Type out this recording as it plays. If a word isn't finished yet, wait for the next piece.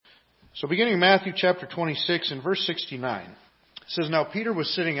So beginning in Matthew chapter 26 and verse 69, it says, Now Peter was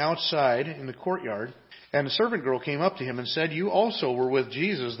sitting outside in the courtyard, and a servant girl came up to him and said, You also were with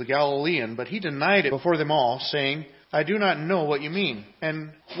Jesus the Galilean. But he denied it before them all, saying, I do not know what you mean.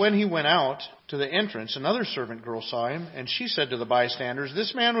 And when he went out to the entrance, another servant girl saw him, and she said to the bystanders,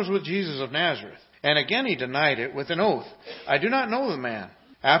 This man was with Jesus of Nazareth. And again he denied it with an oath, I do not know the man.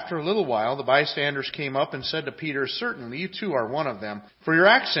 After a little while, the bystanders came up and said to Peter, Certainly you too are one of them, for your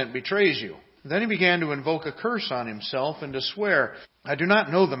accent betrays you. Then he began to invoke a curse on himself and to swear, I do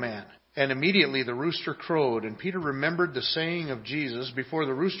not know the man. And immediately the rooster crowed, and Peter remembered the saying of Jesus, Before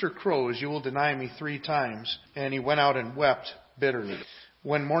the rooster crows, you will deny me 3 times. And he went out and wept bitterly.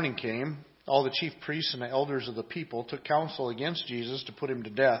 When morning came, all the chief priests and the elders of the people took counsel against Jesus to put him to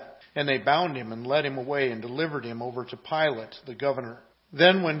death. And they bound him and led him away and delivered him over to Pilate, the governor.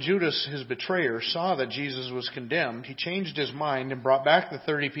 Then when Judas, his betrayer, saw that Jesus was condemned, he changed his mind and brought back the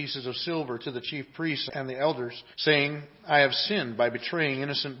 30 pieces of silver to the chief priests and the elders, saying, I have sinned by betraying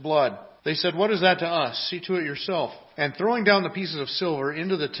innocent blood. They said, What is that to us? See to it yourself. And throwing down the pieces of silver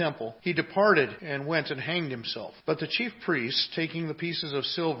into the temple, he departed and went and hanged himself. But the chief priests, taking the pieces of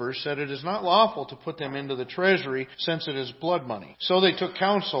silver, said, It is not lawful to put them into the treasury, since it is blood money. So they took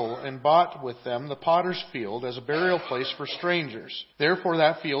counsel and bought with them the potter's field as a burial place for strangers. Therefore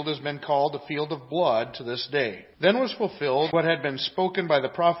that field has been called the field of blood to this day. Then was fulfilled what had been spoken by the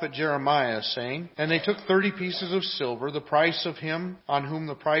prophet Jeremiah, saying, And they took 30 pieces of silver, the price of him on whom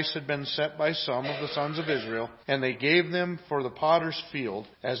the price had been set by some of the sons of Israel, and they gave them for the potter's field,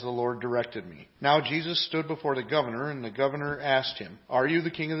 as the Lord directed me. Now Jesus stood before the governor, and the governor asked him, Are you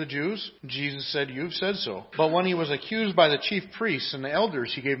the king of the Jews? Jesus said, You've said so. But when he was accused by the chief priests and the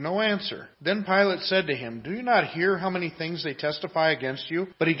elders, he gave no answer. Then Pilate said to him, Do you not hear how many things they testify against you?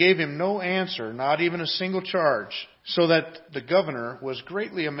 But he gave him no answer, not even a single charge. So that the governor was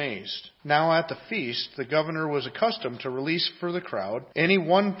greatly amazed. Now at the feast, the governor was accustomed to release for the crowd any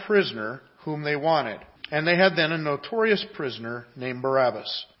one prisoner whom they wanted. And they had then a notorious prisoner named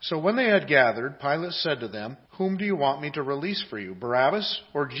Barabbas. So when they had gathered, Pilate said to them, Whom do you want me to release for you, Barabbas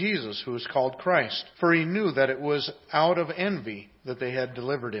or Jesus, who is called Christ? For he knew that it was out of envy that they had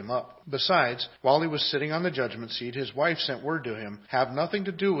delivered him up. Besides, while he was sitting on the judgment seat, his wife sent word to him, Have nothing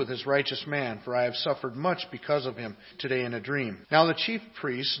to do with this righteous man, for I have suffered much because of him today in a dream. Now the chief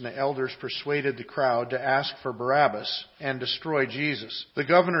priests and the elders persuaded the crowd to ask for Barabbas and destroy Jesus. The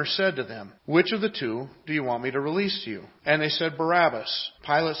governor said to them, Which of the two do you want me to release to you? And they said, Barabbas.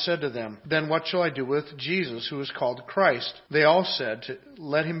 Pilate said to them, Then what shall I do with Jesus, who is called Christ? They all said,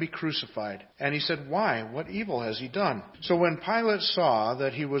 Let him be crucified. And he said, Why? What evil has he done? So when Pilate saw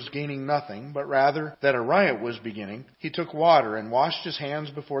that he was gaining nothing, but rather that a riot was beginning, he took water and washed his hands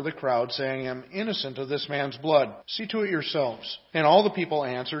before the crowd, saying, I am innocent of this man's blood. See to it yourselves. And all the people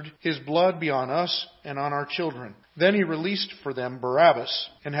answered, His blood be on us and on our children. Then he released for them Barabbas,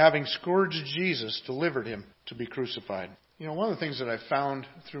 and having scourged Jesus, delivered him to be crucified. You know, one of the things that I've found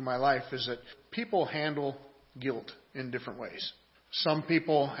through my life is that people handle guilt in different ways. Some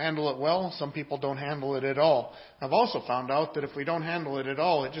people handle it well, some people don't handle it at all. I've also found out that if we don't handle it at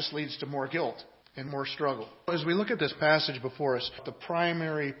all, it just leads to more guilt and more struggle. As we look at this passage before us, the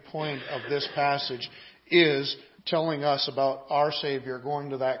primary point of this passage is telling us about our Savior going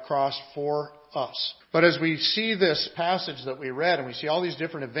to that cross for us. But as we see this passage that we read and we see all these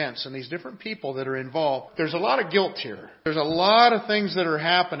different events and these different people that are involved, there's a lot of guilt here. There's a lot of things that are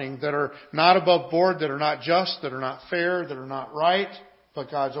happening that are not above board, that are not just, that are not fair, that are not right.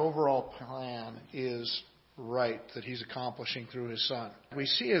 But God's overall plan is right, that He's accomplishing through His Son. We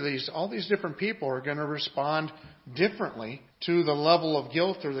see all these different people are going to respond differently to the level of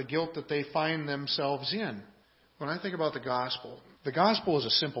guilt or the guilt that they find themselves in. When I think about the gospel is a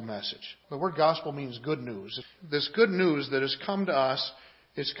simple message. The word gospel means good news. This good news that has come to us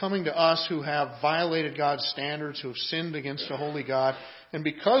is coming to us who have violated God's standards, who have sinned against a holy God. And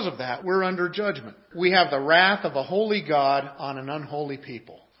because of that, we're under judgment. We have the wrath of a holy God on an unholy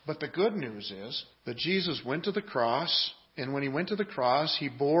people. But the good news is that Jesus went to the cross, and when He went to the cross, He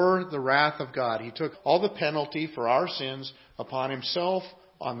bore the wrath of God. He took all the penalty for our sins upon Himself.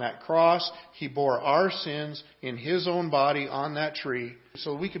 On that cross, He bore our sins in His own body on that tree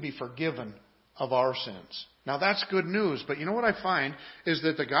so we could be forgiven of our sins. Now that's good news, but you know what I find is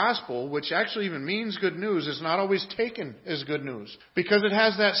that the gospel, which actually even means good news, is not always taken as good news because it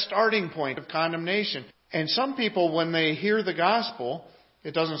has that starting point of condemnation. And some people, when they hear the gospel,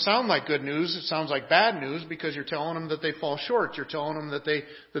 it doesn't sound like good news. It sounds like bad news because you're telling them that they fall short. You're telling them that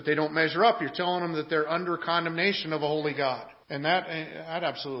they don't measure up. You're telling them that they're under condemnation of a holy God. And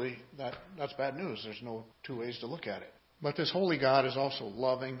that's bad news. There's no two ways to look at it. But this holy God is also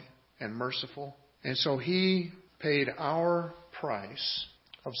loving and merciful. And so He paid our price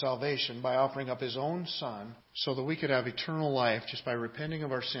of salvation by offering up His own Son so that we could have eternal life just by repenting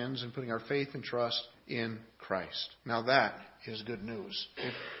of our sins and putting our faith and trust in Christ. Now that is good news.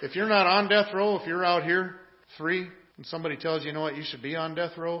 If you're not on death row, if you're out here free, and somebody tells you, you know what, you should be on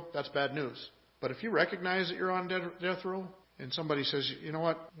death row, that's bad news. But if you recognize that you're on death row, and somebody says, you know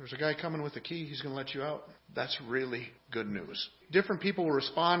what, there's a guy coming with a key, he's going to let you out, that's really good news. Different people will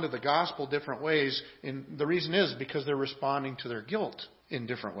respond to the gospel different ways, and the reason is because they're responding to their guilt in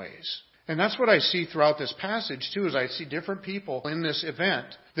different ways. And that's what I see throughout this passage too, is I see different people in this event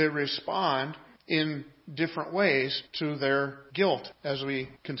that respond in different ways to their guilt as we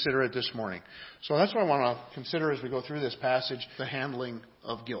consider it this morning. So that's what I want to consider as we go through this passage, the handling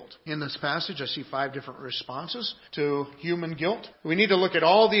of guilt. In this passage, I see 5 different responses to human guilt. We need to look at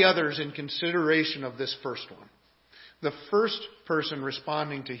all the others in consideration of this first one. The first person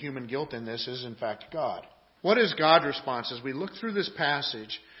responding to human guilt in this is, in fact, God. What is God's response? As we look through this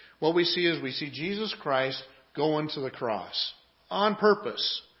passage, what we see is we see Jesus Christ going to the cross on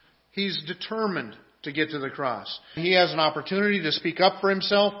purpose. He's determined to get to the cross. He has an opportunity to speak up for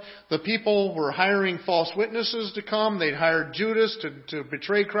himself. The people were hiring false witnesses to come. They'd hired Judas to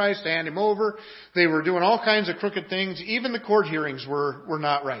betray Christ, to hand him over. They were doing all kinds of crooked things. Even the court hearings were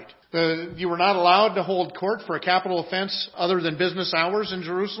not right. You were not allowed to hold court for a capital offense other than business hours in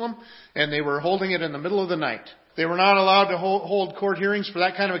Jerusalem, and they were holding it in the middle of the night. They were not allowed to hold court hearings for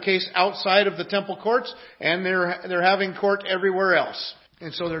that kind of a case outside of the temple courts, and they're having court everywhere else.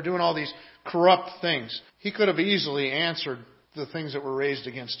 And so they're doing all these corrupt things. He could have easily answered the things that were raised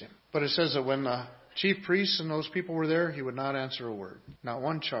against him. But it says that when the chief priests and those people were there, he would not answer a word. Not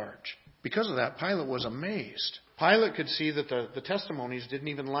one charge. Because of that, Pilate was amazed. Pilate could see that the testimonies didn't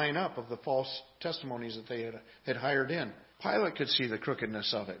even line up of the false testimonies that they had hired in. Pilate could see the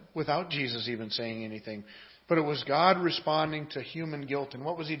crookedness of it without Jesus even saying anything. But it was God responding to human guilt. And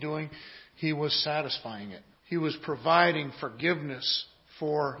what was He doing? He was satisfying it. He was providing forgiveness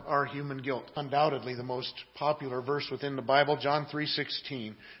for our human guilt. Undoubtedly the most popular verse within the Bible, John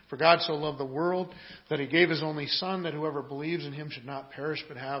 3:16. For God so loved the world that He gave His only Son, that whoever believes in Him should not perish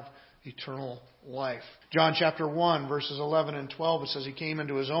but have eternal life. John chapter 1 verses 11 and 12, it says He came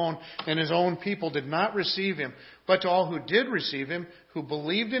into His own, and His own people did not receive Him. But to all who did receive Him, who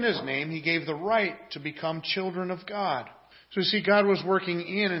believed in His name, He gave the right to become children of God. So you see, God was working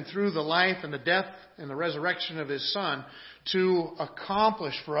in and through the life and the death and the resurrection of His Son to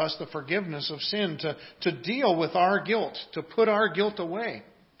accomplish for us the forgiveness of sin, to deal with our guilt, to put our guilt away.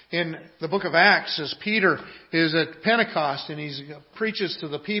 In the book of Acts, as Peter is at Pentecost and he preaches to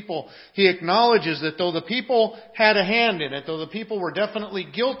the people, he acknowledges that though the people had a hand in it, though the people were definitely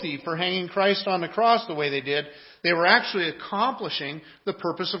guilty for hanging Christ on the cross the way they did, they were actually accomplishing the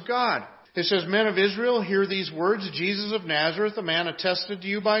purpose of God. It says, Men of Israel, hear these words, Jesus of Nazareth, a man attested to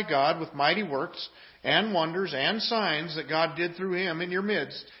you by God with mighty works and wonders and signs that God did through Him in your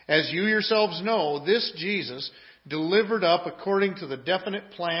midst. As you yourselves know, this Jesus, delivered up according to the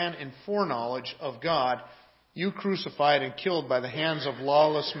definite plan and foreknowledge of God, you crucified and killed by the hands of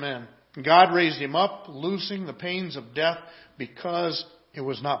lawless men. God raised Him up, loosing the pains of death, because it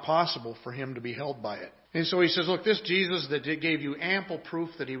was not possible for Him to be held by it. And so He says, look, this Jesus that gave you ample proof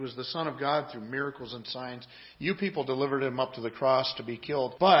that He was the Son of God through miracles and signs, you people delivered Him up to the cross to be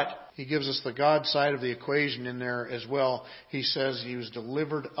killed. But He gives us the God side of the equation in there as well. He says He was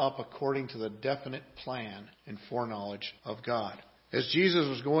delivered up according to the definite plan and foreknowledge of God. As Jesus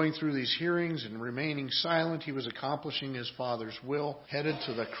was going through these hearings and remaining silent, He was accomplishing His Father's will, headed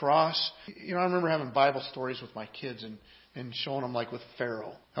to the cross. You know, I remember having Bible stories with my kids and showing them, like with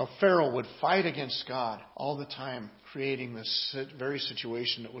Pharaoh. How Pharaoh would fight against God all the time, creating this very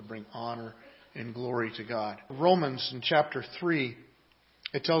situation that would bring honor and glory to God. Romans in chapter 3,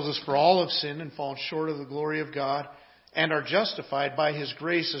 it tells us, For all have sinned and fallen short of the glory of God, and are justified by His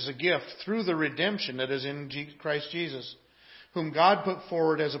grace as a gift through the redemption that is in Christ Jesus, whom God put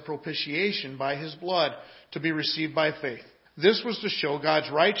forward as a propitiation by His blood to be received by faith. This was to show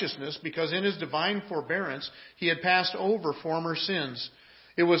God's righteousness, because in His divine forbearance He had passed over former sins.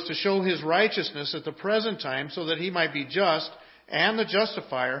 It was to show His righteousness at the present time, so that He might be just and the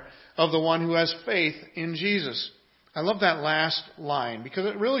justifier of the one who has faith in Jesus. I love that last line, because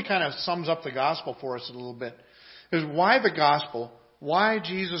it really kind of sums up the gospel for us a little bit. Is why the gospel? Why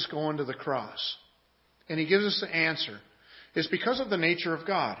Jesus going to the cross? And He gives us the answer. It's because of the nature of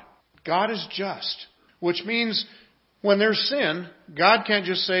God. God is just, which means when there's sin, God can't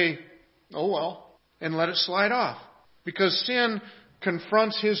just say, oh well, and let it slide off. Because sin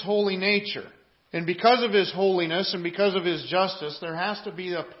confronts His holy nature. And because of His holiness and because of His justice, there has to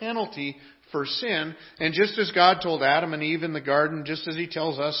be a penalty for sin. And just as God told Adam and Eve in the garden, just as He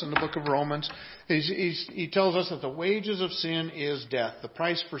tells us in the book of Romans, He tells us that the wages of sin is death. The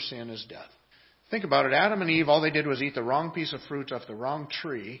price for sin is death. Think about it. Adam and Eve, all they did was eat the wrong piece of fruit off the wrong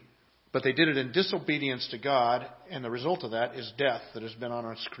tree, but they did it in disobedience to God, and the result of that is death that has been on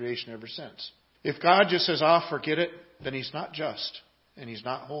His creation ever since. If God just says, forget it, then He's not just, and He's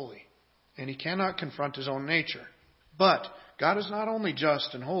not holy, and He cannot confront His own nature. But God is not only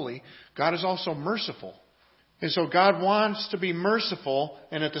just and holy, God is also merciful. And so God wants to be merciful,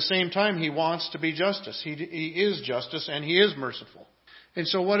 and at the same time He wants to be justice. He is justice, and He is merciful. And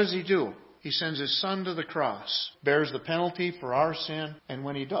so what does He do? He sends His Son to the cross, bears the penalty for our sin, and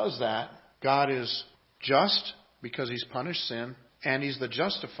when He does that, God is just because He's punished sin, and He's the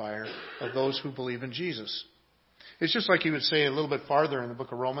justifier of those who believe in Jesus. It's just like He would say a little bit farther in the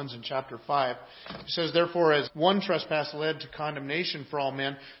book of Romans in chapter 5. He says, therefore, as one trespass led to condemnation for all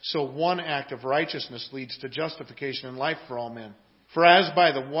men, so one act of righteousness leads to justification and life for all men. For as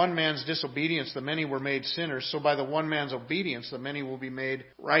by the one man's disobedience the many were made sinners, so by the one man's obedience the many will be made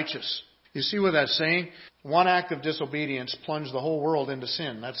righteous. You see what that's saying? One act of disobedience plunged the whole world into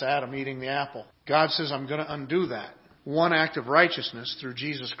sin. That's Adam eating the apple. God says, I'm going to undo that. One act of righteousness through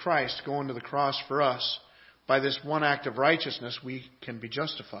Jesus Christ going to the cross for us. By this one act of righteousness, we can be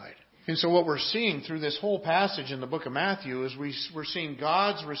justified. And so what we're seeing through this whole passage in the book of Matthew is we're seeing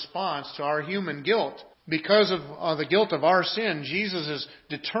God's response to our human guilt. Because of the guilt of our sin, Jesus is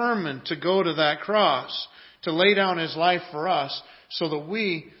determined to go to that cross, to lay down His life for us so that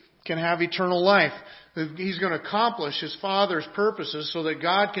we can have eternal life. He's going to accomplish His Father's purposes so that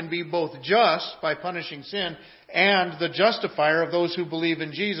God can be both just by punishing sin and the justifier of those who believe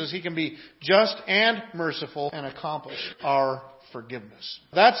in Jesus. He can be just and merciful and accomplish our forgiveness.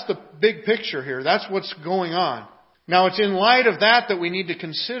 That's the big picture here. That's what's going on. Now, it's in light of that we need to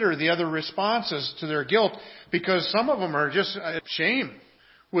consider the other responses to their guilt, because some of them are just shame.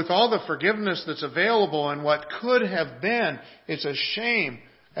 With all the forgiveness that's available and what could have been, it's a shame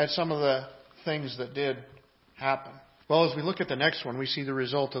at some of the things that did happen. Well, as we look at the next one, we see the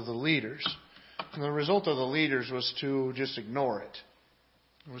result of the leaders. And the result of the leaders was to just ignore it.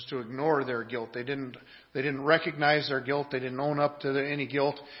 It was to ignore their guilt. They didn't recognize their guilt. They didn't own up to any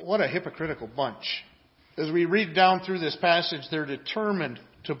guilt. What a hypocritical bunch. As we read down through this passage, they're determined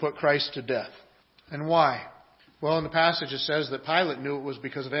to put Christ to death. And why? Well, in the passage it says that Pilate knew it was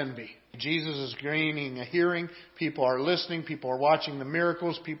because of envy. Jesus is gaining a hearing. People are listening. People are watching the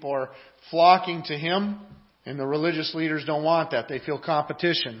miracles. People are flocking to Him. And the religious leaders don't want that. They feel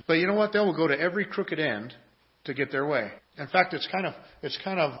competition. But you know what? They will go to every crooked end to get their way. In fact, it's kind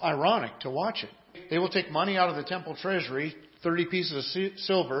of ironic to watch it. They will take money out of the temple treasury, 30 pieces of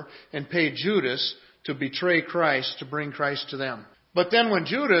silver, and pay Judas to betray Christ, to bring Christ to them. But then when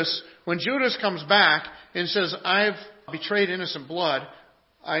Judas comes back and says, I've betrayed innocent blood,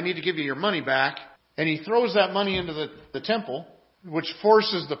 I need to give you your money back, and he throws that money into the temple, which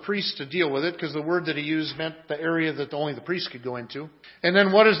forces the priest to deal with it, because the word that he used meant the area that only the priest could go into. And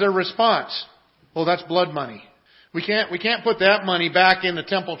then what is their response? Well, that's blood money. We can't put that money back in the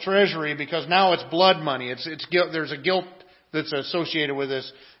temple treasury because now it's blood money. It's guilt. There's a guilt that's associated with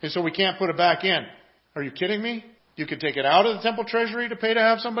this, and so we can't put it back in. Are you kidding me? You could take it out of the temple treasury to pay to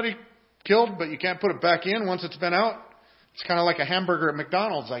have somebody killed, but you can't put it back in once it's been out? It's kind of like a hamburger at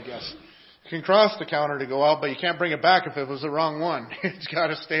McDonald's, I guess. You can cross the counter to go out, but you can't bring it back if it was the wrong one. It's got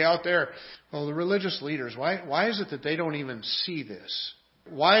to stay out there. Well, the religious leaders, why is it that they don't even see this?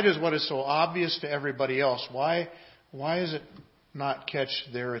 Why does what is so obvious to everybody else, why does it not catch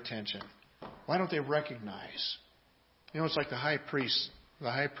their attention? Why don't they recognize? You know, it's like the high priest.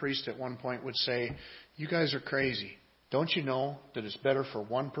 The high priest at one point would say, you guys are crazy. Don't you know that it's better for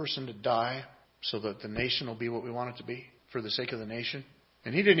one person to die so that the nation will be what we want it to be for the sake of the nation?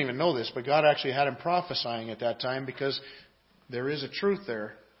 And he didn't even know this, but God actually had him prophesying at that time, because there is a truth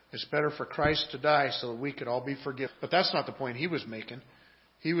there. It's better for Christ to die so that we could all be forgiven. But that's not the point he was making.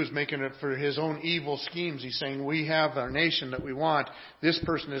 He was making it for his own evil schemes. He's saying, we have our nation that we want. This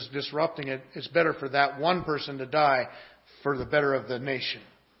person is disrupting it. It's better for that one person to die for the better of the nation.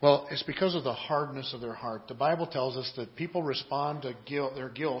 Well, it's because of the hardness of their heart. The Bible tells us that people respond to their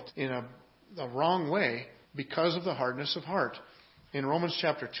guilt in a wrong way because of the hardness of heart. In Romans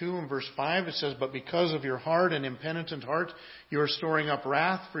chapter 2 and verse 5, it says, but because of your hard and impenitent heart, you are storing up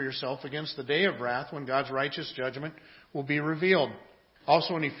wrath for yourself against the day of wrath when God's righteous judgment will be revealed.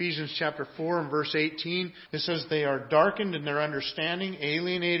 Also in Ephesians chapter 4 and verse 18, it says, they are darkened in their understanding,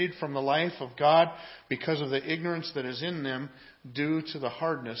 alienated from the life of God because of the ignorance that is in them due to the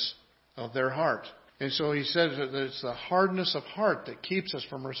hardness of their heart. And so he says that it's the hardness of heart that keeps us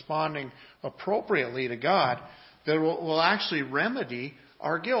from responding appropriately to God that will actually remedy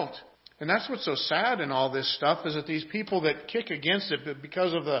our guilt. And that's what's so sad in all this stuff, is that these people that kick against it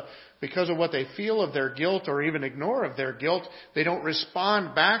because of what they feel of their guilt, or even ignore of their guilt, they don't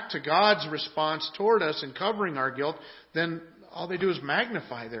respond back to God's response toward us in covering our guilt, then all they do is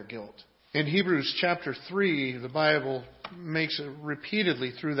magnify their guilt. In Hebrews chapter 3, the Bible makes it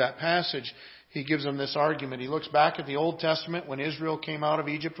repeatedly through that passage. He gives them this argument. He looks back at the Old Testament when Israel came out of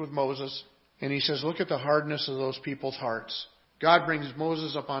Egypt with Moses, and he says, look at the hardness of those people's hearts. God brings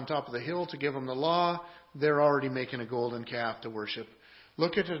Moses up on top of the hill to give them the law. They're already making a golden calf to worship.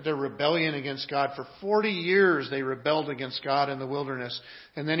 Look at their rebellion against God. For 40 years they rebelled against God in the wilderness.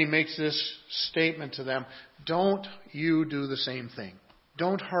 And then he makes this statement to them, don't you do the same thing.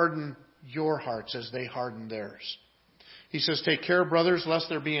 Don't harden your hearts as they harden theirs. He says, take care, brothers, lest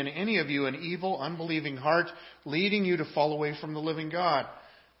there be in any of you an evil, unbelieving heart, leading you to fall away from the living God.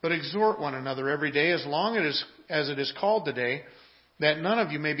 But exhort one another every day, as long as it is called today, that none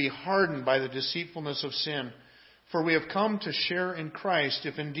of you may be hardened by the deceitfulness of sin. For we have come to share in Christ,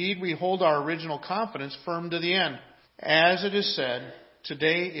 if indeed we hold our original confidence firm to the end. As it is said,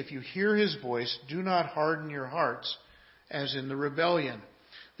 today, if you hear his voice, do not harden your hearts, as in the rebellion.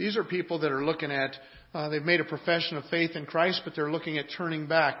 These are people that are looking at, they've made a profession of faith in Christ, but they're looking at turning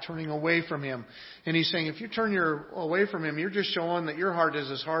back, turning away from him. And he's saying, if you turn away from him, you're just showing that your heart is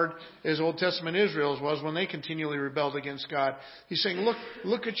as hard as Old Testament Israel's was when they continually rebelled against God. He's saying,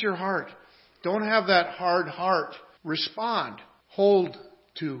 look at your heart. Don't have that hard heart. Respond. Hold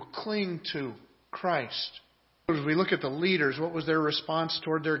to, cling to Christ. As we look at the leaders, what was their response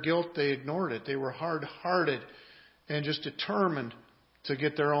toward their guilt? They ignored it. They were hard-hearted and just determined to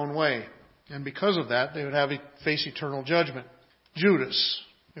get their own way. And because of that, they would face eternal judgment. Judas.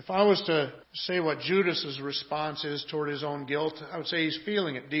 If I was to say what Judas's response is toward his own guilt, I would say he's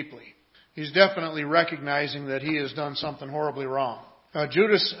feeling it deeply. He's definitely recognizing that he has done something horribly wrong.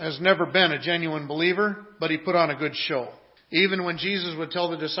 Judas has never been a genuine believer, but he put on a good show. Even when Jesus would tell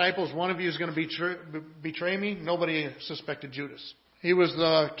the disciples, one of you is going to betray me, nobody suspected Judas. He was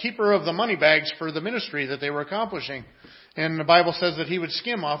the keeper of the money bags for the ministry that they were accomplishing. And the Bible says that he would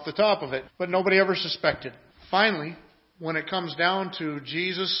skim off the top of it, but nobody ever suspected. Finally, when it comes down to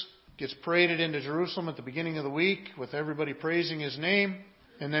Jesus gets paraded into Jerusalem at the beginning of the week with everybody praising his name,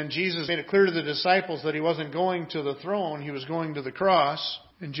 and then Jesus made it clear to the disciples that he wasn't going to the throne, he was going to the cross,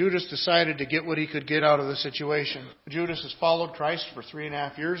 and Judas decided to get what he could get out of the situation. Judas has followed Christ for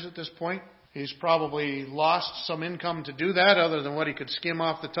 3.5 years at this point. He's probably lost some income to do that other than what he could skim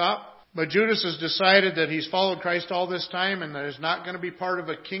off the top. But Judas has decided that he's followed Christ all this time and that he's not going to be part of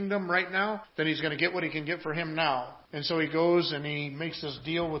a kingdom right now, then he's going to get what he can get for him now. And so he goes and he makes this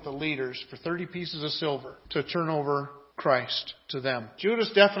deal with the leaders for 30 pieces of silver to turn over Christ to them.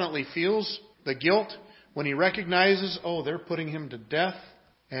 Judas definitely feels the guilt when he recognizes, they're putting him to death.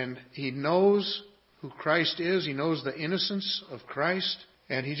 And he knows who Christ is. He knows the innocence of Christ.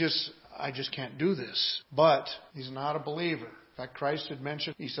 And I just can't do this. But he's not a believer. In fact, Christ had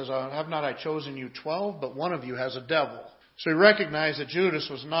mentioned, he says, have not I chosen you 12, but one of you has a devil. So he recognized that Judas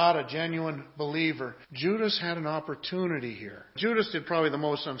was not a genuine believer. Judas had an opportunity here. Judas did probably the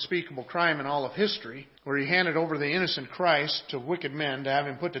most unspeakable crime in all of history, where he handed over the innocent Christ to wicked men to have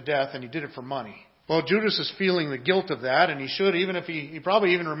him put to death, and he did it for money. Well, Judas is feeling the guilt of that, and he should, even if he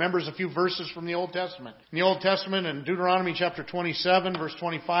probably even remembers a few verses from the Old Testament. In the Old Testament, in Deuteronomy chapter 27, verse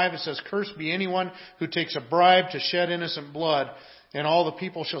 25, it says, cursed be anyone who takes a bribe to shed innocent blood, and all the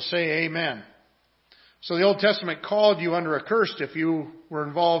people shall say amen. So the Old Testament called you under a curse if you were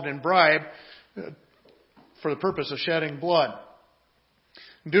involved in bribe for the purpose of shedding blood.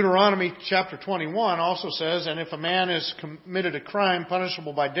 Deuteronomy chapter 21 also says, and if a man has committed a crime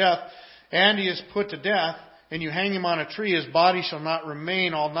punishable by death, and he is put to death, and you hang him on a tree, his body shall not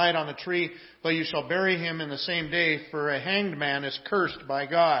remain all night on the tree, but you shall bury him in the same day, for a hanged man is cursed by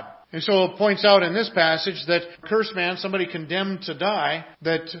God. And so it points out in this passage that a cursed man, somebody condemned to die,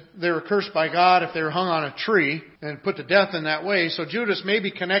 that they were cursed by God if they were hung on a tree and put to death in that way. So Judas may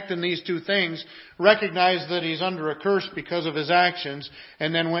be connecting these two things, recognized that he's under a curse because of his actions,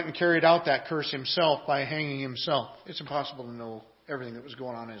 and then went and carried out that curse himself by hanging himself. It's impossible to know everything that was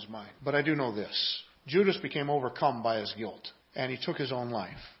going on in his mind. But I do know this. Judas became overcome by his guilt, and he took his own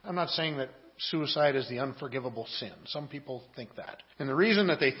life. I'm not saying that suicide is the unforgivable sin. Some people think that. And the reason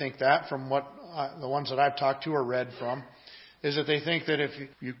that they think that, from what the ones that I've talked to or read from, is that they think that if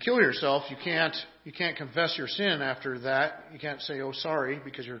you kill yourself, you can't confess your sin after that. You can't say, oh, sorry,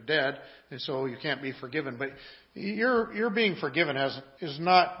 because you're dead, and so you can't be forgiven. But your being forgiven is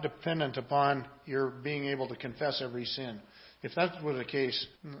not dependent upon your being able to confess every sin. If that was the case,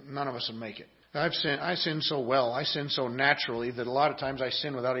 none of us would make it. I sin so well. I sin so naturally that a lot of times I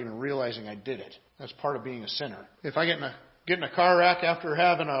sin without even realizing I did it. That's part of being a sinner. If I get in a car wreck after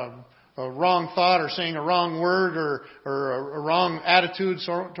having a wrong thought or saying a wrong word or a wrong attitude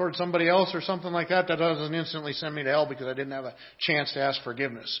towards somebody else or something like that, that doesn't instantly send me to hell because I didn't have a chance to ask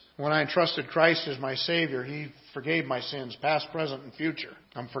forgiveness. When I entrusted Christ as my Savior, He forgave my sins, past, present, and future.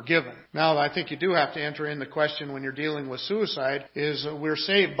 I'm forgiven. Now, I think you do have to enter in the question when you're dealing with suicide is we're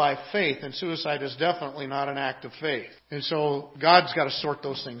saved by faith, and suicide is definitely not an act of faith. And so God's got to sort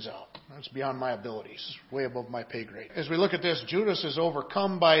those things out. That's beyond my abilities, way above my pay grade. As we look at this, Judas is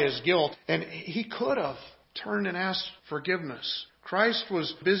overcome by his guilt, and he could have turned and asked forgiveness. Christ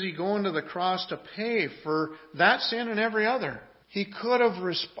was busy going to the cross to pay for that sin and every other. He could have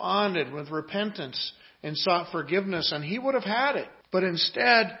responded with repentance and sought forgiveness, and he would have had it. But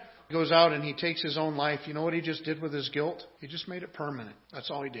instead, he goes out and he takes his own life. You know what he just did with his guilt? He just made it permanent.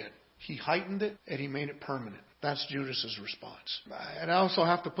 That's all he did. He heightened it, and he made it permanent. That's Judas's response. And I also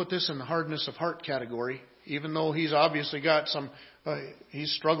have to put this in the hardness of heart category. Even though he's obviously got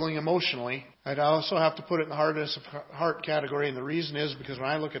he's struggling emotionally, I'd also have to put it in the hardness of heart category. And the reason is because when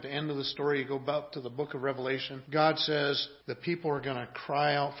I look at the end of the story, you go back to the book of Revelation, God says the people are going to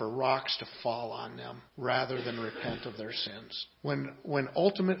cry out for rocks to fall on them rather than repent of their sins. When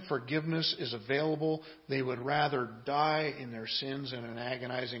ultimate forgiveness is available, they would rather die in their sins in an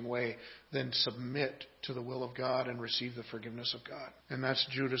agonizing way than submit to the will of God and receive the forgiveness of God. And that's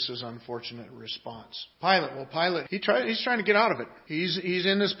Judas's unfortunate response. Pilate, he's trying to get out of it. He's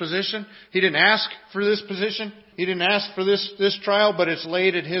in this position. He didn't ask for this position. He didn't ask for this trial, but it's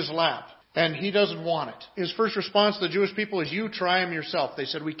laid at his lap. And he doesn't want it. His first response to the Jewish people is, you try him yourself. They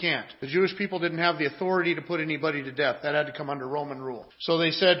said, we can't. The Jewish people didn't have the authority to put anybody to death. That had to come under Roman rule. So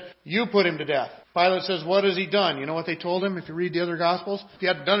they said, you put him to death. Pilate says, what has he done? You know what they told him? If you read the other Gospels, if he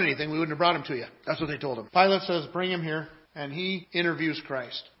hadn't done anything, we wouldn't have brought him to you. That's what they told him. Pilate says, bring him here. And he interviews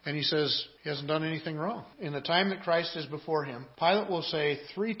Christ. And he says he hasn't done anything wrong. In the time that Christ is before him, Pilate will say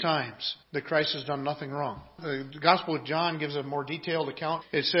 3 times that Christ has done nothing wrong. The Gospel of John gives a more detailed account.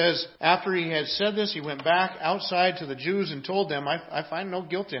 It says, after he had said this, he went back outside to the Jews and told them, I find no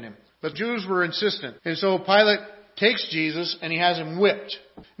guilt in him. But Jews were insistent. And so Pilate takes Jesus and he has him whipped.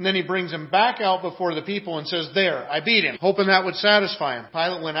 And then he brings him back out before the people and says, there, I beat him, hoping that would satisfy him.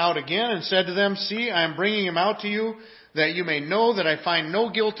 Pilate went out again and said to them, see, I am bringing him out to you, that you may know that I find no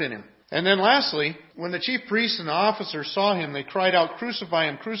guilt in him. And then lastly, when the chief priests and the officers saw him, they cried out, crucify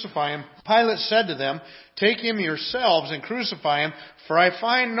him, crucify him. Pilate said to them, take him yourselves and crucify him, for I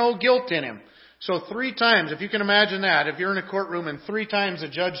find no guilt in him. So 3 times, if you can imagine that, if you're in a courtroom and 3 times the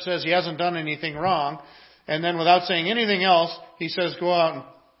judge says he hasn't done anything wrong, and then without saying anything else, he says go out and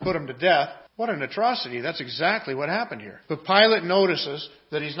put him to death. What an atrocity. That's exactly what happened here. But Pilate notices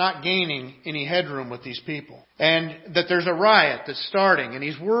that he's not gaining any headroom with these people. And that there's a riot that's starting. And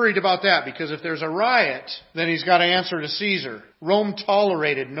he's worried about that because if there's a riot, then he's got to answer to Caesar. Rome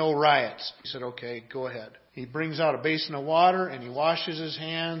tolerated no riots. He said, okay, go ahead. He brings out a basin of water and he washes his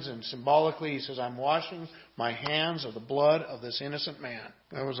hands. And symbolically he says, I'm washing my hands of the blood of this innocent man.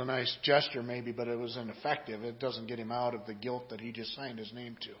 That was a nice gesture maybe, but it was ineffective. It doesn't get him out of the guilt that he just signed his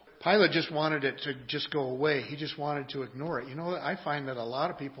name to. Pilate just wanted it to just go away. He just wanted to ignore it. You know, I find that a lot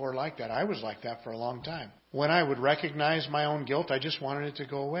of people are like that. I was like that for a long time. When I would recognize my own guilt, I just wanted it to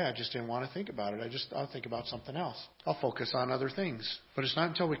go away. I just didn't want to think about it. I'll think about something else. I'll focus on other things. But it's not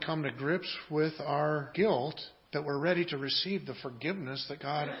until we come to grips with our guilt that we're ready to receive the forgiveness that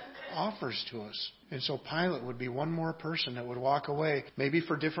God offers to us. And so Pilate would be one more person that would walk away, maybe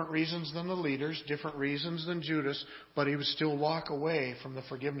for different reasons than the leaders, different reasons than Judas, but he would still walk away from the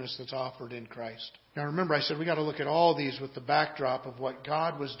forgiveness that's offered in Christ. Now remember, I said we got to look at all these with the backdrop of what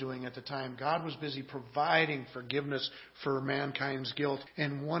God was doing at the time. God was busy providing forgiveness for mankind's guilt,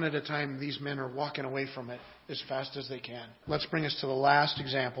 and one at a time these men are walking away from it as fast as they can. Let's bring us to the last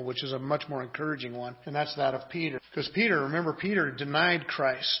example, which is a much more encouraging one, and that's that of Peter. Because Peter denied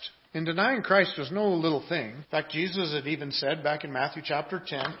Christ. And denying Christ was no little thing. In fact, Jesus had even said back in Matthew chapter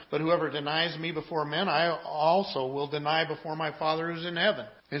 10, but whoever denies me before men, I also will deny before my Father who's in heaven.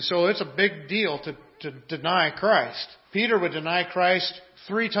 And so it's a big deal to deny Christ. Peter would deny Christ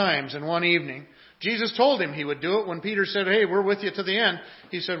 3 times in one evening. Jesus told him he would do it when Peter said, hey, we're with you to the end.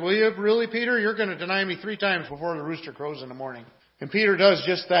 He said, will you really, Peter? You're going to deny me 3 times before the rooster crows in the morning. And Peter does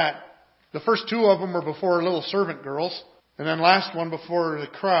just that. The first 2 of them are before little servant girls. And then last one before the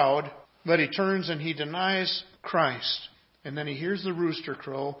crowd, but he turns and he denies Christ. And then he hears the rooster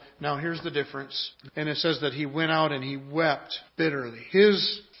crow. Now here's the difference. And it says that he went out and he wept bitterly.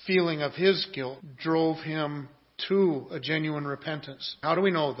 His feeling of his guilt drove him to a genuine repentance. How do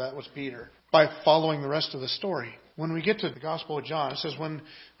we know that was Peter? By following the rest of the story. When we get to the Gospel of John, it says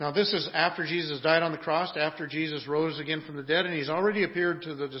now this is after Jesus died on the cross, after Jesus rose again from the dead, and he's already appeared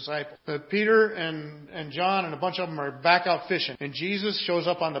to the disciples. But Peter and John and a bunch of them are back out fishing. And Jesus shows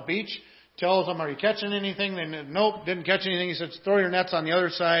up on the beach, tells them, are you catching anything? They said, nope, didn't catch anything. He said, throw your nets on the other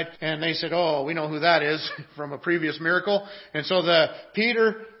side. And they said, oh, we know who that is from a previous miracle. And so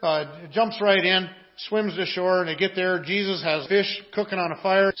Peter jumps right in, swims to shore, and they get there. Jesus has fish cooking on a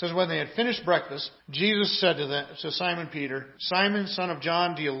fire. It says when they had finished breakfast, Jesus said to Simon Peter, Simon, son of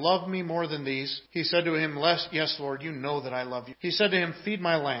John, do you love me more than these? He said to him, yes, Lord, you know that I love you. He said to him, feed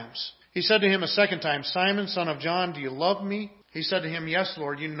my lambs. He said to him a second time, Simon, son of John, do you love me? He said to him, yes,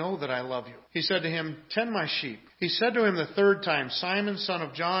 Lord, you know that I love you. He said to him, tend my sheep. He said to him the third time, Simon, son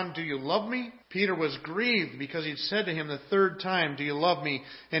of John, do you love me? Peter was grieved because he'd said to him the third time, do you love me?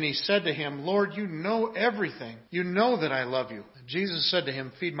 And he said to him, Lord, you know everything. You know that I love you. Jesus said to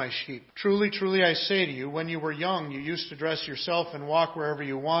him, feed my sheep. Truly, truly, I say to you, when you were young, you used to dress yourself and walk wherever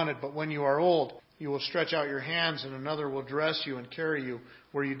you wanted. But when you are old, you will stretch out your hands and another will dress you and carry you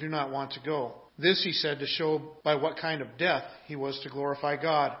where you do not want to go. This he said to show by what kind of death he was to glorify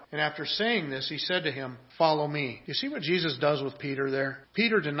God. And after saying this, he said to him, follow me. You see what Jesus does with Peter there?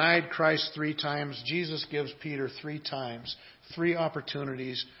 Peter denied Christ 3 times. Jesus gives Peter 3 times, 3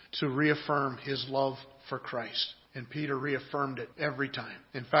 opportunities to reaffirm his love for Christ. And Peter reaffirmed it every time.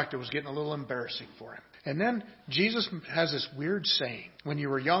 In fact, it was getting a little embarrassing for him. And then Jesus has this weird saying. When you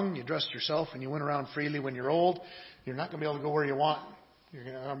were young, you dressed yourself and you went around freely. When you're old, you're not going to be able to go where you want. You're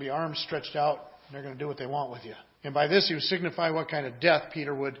going to be arms stretched out. And they're going to do what they want with you. And by this, he would signify what kind of death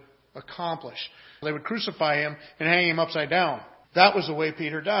Peter would accomplish. They would crucify him and hang him upside down. That was the way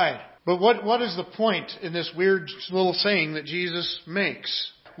Peter died. But what is the point in this weird little saying that Jesus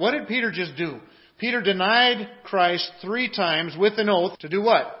makes? What did Peter just do? Peter denied Christ 3 times with an oath to do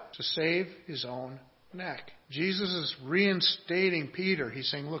what? To save his own neck. Jesus is reinstating Peter. He's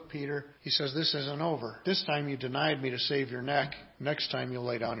saying, look, Peter, he says, this isn't over. This time you denied me to save your neck. Next time you'll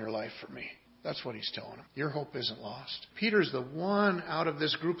lay down your life for me. That's what he's telling him. Your hope isn't lost. Peter's the one out of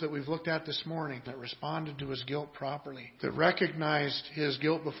this group that we've looked at this morning that responded to his guilt properly, that recognized his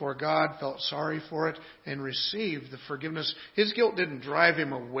guilt before God, felt sorry for it, and received the forgiveness. His guilt didn't drive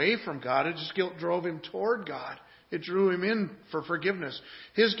him away from God. His guilt drove him toward God. It drew him in for forgiveness.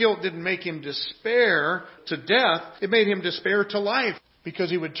 His guilt didn't make him despair to death. It made him despair to life because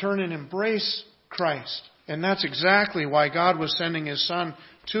he would turn and embrace Christ. And that's exactly why God was sending His Son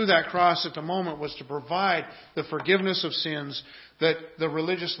to that cross at the moment, was to provide the forgiveness of sins that the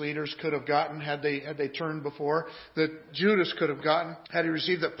religious leaders could have gotten had they turned before, that Judas could have gotten had he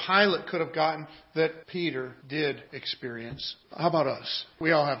received, that Pilate could have gotten, that Peter did experience. How about us?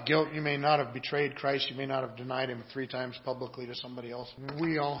 We all have guilt. You may not have betrayed Christ. You may not have denied Him 3 times publicly to somebody else.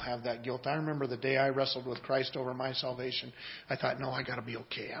 We all have that guilt. I remember the day I wrestled with Christ over my salvation. I thought, no, I got to be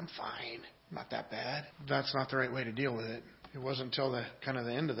okay. I'm fine. Not that bad. That's not the right way to deal with it. It wasn't until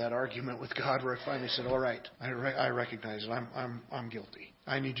the end of that argument with God where I finally said, all right, I recognize it. I'm guilty.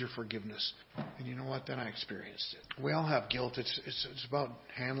 I need your forgiveness. And you know what? Then I experienced it. We all have guilt. It's about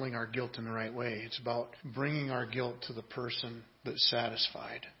handling our guilt in the right way. It's about bringing our guilt to the person that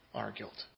satisfied our guilt.